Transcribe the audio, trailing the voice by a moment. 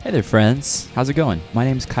Hey there, friends. How's it going? My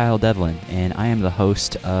name's Kyle Devlin, and I am the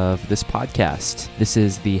host of this podcast. This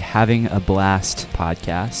is the Having a Blast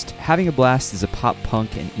podcast. Having a Blast is a pop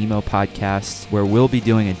punk and emo podcast where we'll be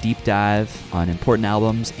doing a deep dive on important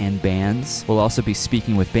albums and bands. We'll also be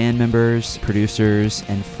speaking with band members, producers,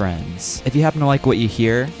 and friends. If you happen to like what you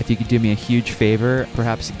hear, if you could do me a huge favor,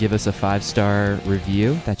 perhaps give us a 5-star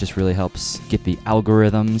review. That just really helps get the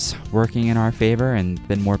algorithms working in our favor, and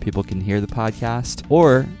then more people can hear the podcast.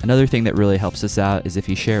 Or another thing that really helps us out is if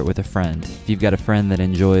you share it with a friend. If you've got a friend that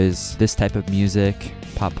enjoys this type of music,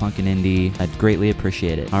 pop punk and indie, I'd greatly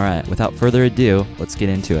appreciate it. All right, without further ado, let's get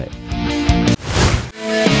into it.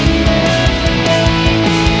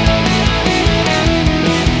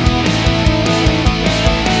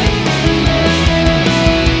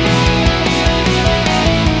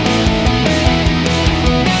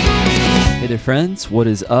 Hey there, friends. What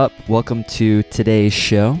is up? Welcome to today's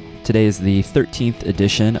show. Today is the 13th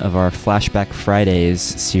edition of our Flashback Fridays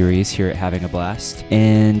series here at Having a Blast.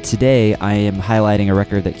 And today I am highlighting a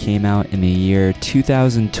record that came out in the year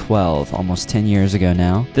 2012, almost 10 years ago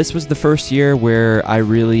now. This was the first year where I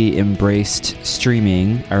really embraced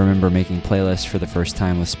streaming. I remember making playlists for the first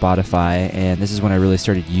time with Spotify, and this is when I really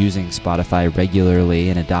started using Spotify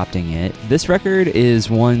regularly and adopting it. This record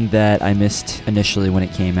is one that I missed initially when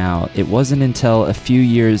it came out. It wasn't until a few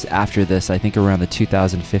years after this, I think around the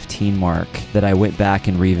 2015 mark, that I went back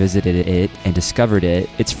and revisited it and discovered it.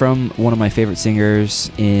 It's from one of my favorite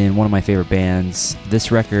singers in one of my favorite bands.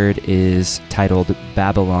 This record is titled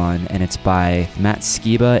Babylon, and it's by Matt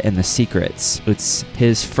Skiba and The Secrets. It's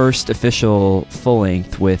his first official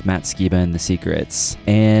full-length with Matt Skiba and The Secrets.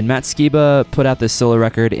 And Matt Skiba put out this solo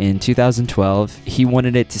record in 2012. He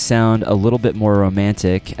wanted it to sound a little bit more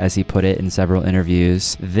romantic, as he put it in several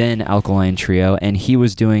interviews, than Alkaline Trio, and he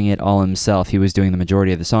was doing it all himself. He was doing the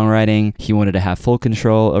majority of the songwriting. He wanted to have full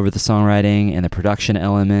control over the songwriting and the production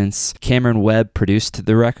elements. Cameron Webb produced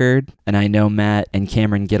the record, and I know Matt and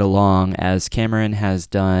Cameron get along, as Cameron has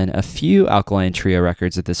done a few Alkaline Trio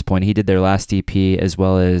records at this point. He did their last EP, as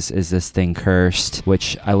well as Is This Thing Cursed,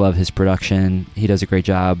 which I love his production. He does a great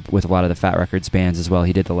job with a lot of the Fat Wreck Chords bands as well.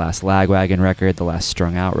 He did the last Lagwagon record, the last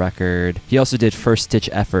Strung Out record. He also did First Stitch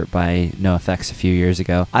Effort by NoFX a few years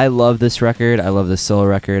ago. I love this record. I love this solo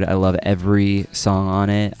record. I love every song on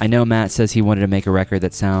it. I know Matt says he wanted to make a record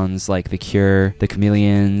that sounds like The Cure, The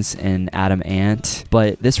Chameleons, and Adam Ant,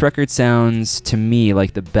 but this record sounds to me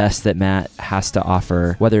like the best that Matt has to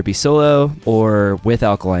offer, whether it be solo or with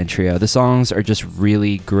Alkaline Trio. The songs are just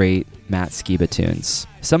really great Matt Skiba tunes.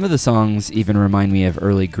 Some of the songs even remind me of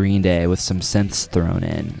early Green Day with some synths thrown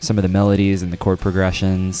in. Some of the melodies and the chord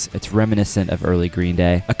progressions, it's reminiscent of early Green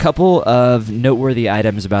Day. A couple of noteworthy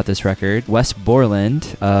items about this record. Wes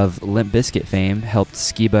Borland of Limp Bizkit fame helped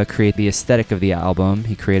Skiba create the aesthetic of the album.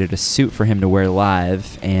 He created a suit for him to wear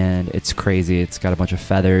live, and it's crazy. It's got a bunch of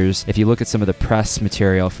feathers. If you look at some of the press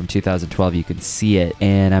material from 2012, you can see it,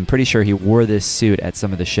 and I'm pretty sure he wore this suit at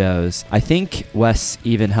some of the shows. I think Wes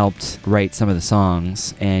even helped write some of the songs,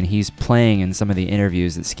 and he's playing in some of the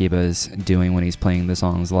interviews that Skiba's doing when he's playing the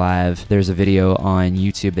songs live. There's a video on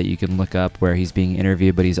YouTube that you can look up where he's being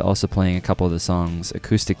interviewed, but he's also playing a couple of the songs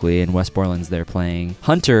acoustically, and Wes Borland's there playing.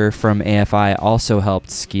 Hunter from AFI also helped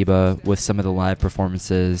Skiba with some of the live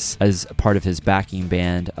performances as part of his backing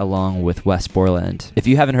band, along with Wes Borland. If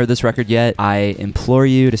you haven't heard this record yet, I implore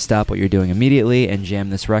you to stop what you're doing immediately and jam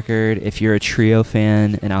this record. If you're a Trio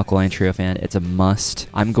fan, an Alkaline Trio fan, it's a must.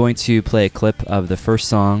 I'm going to play a clip of the first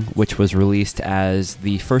song, which was released as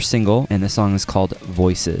the first single, and the song is called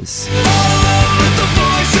Voices.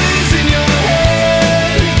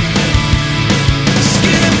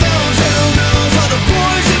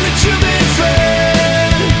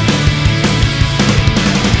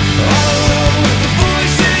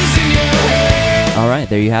 Alright,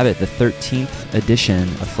 there you have it, the 13th edition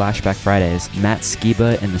of Flashback Fridays. Matt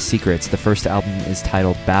Skiba and The Secrets. The first album is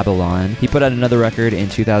titled Babylon. He put out another record in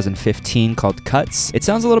 2015 called Cuts. It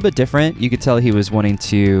sounds a little bit different. You could tell he was wanting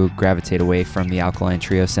to gravitate away from the Alkaline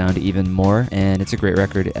Trio sound even more, and it's a great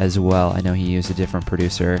record as well. I know he used a different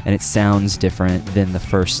producer, and it sounds different than the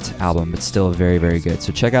first album, but still very, very good.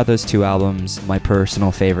 So check out those two albums. My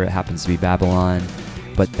personal favorite happens to be Babylon,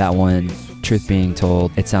 but that one, truth being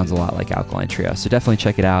told, it sounds a lot like Alkaline Trio, so definitely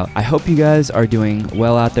check it out. I hope you guys are doing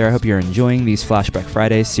well out there. I hope you're enjoying these Flashback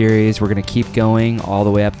Fridays series. We're going to keep going all the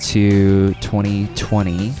way up to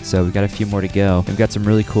 2020, so we've got a few more to go. We've got some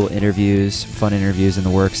really cool interviews, fun interviews in the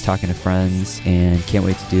works, talking to friends, and can't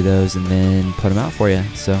wait to do those and then put them out for you.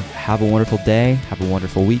 So have a wonderful day, have a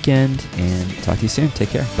wonderful weekend, and talk to you soon. Take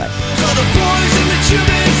care. Bye.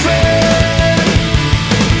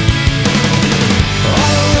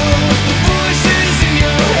 All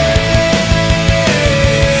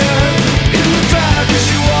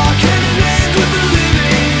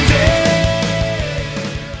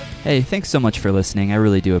Hey, thanks so much for listening. I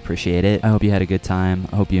really do appreciate it. I hope you had a good time.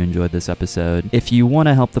 I hope you enjoyed this episode. If you want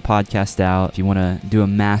to help the podcast out, if you want to do a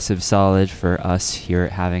massive solid for us here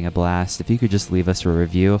at Having a Blast, if you could just leave us a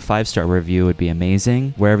review, a 5-star review would be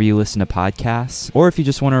amazing, wherever you listen to podcasts, or if you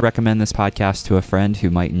just want to recommend this podcast to a friend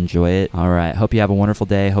who might enjoy it. All right. Hope you have a wonderful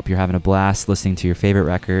day. Hope you're having a blast listening to your favorite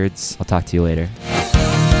records. I'll talk to you later.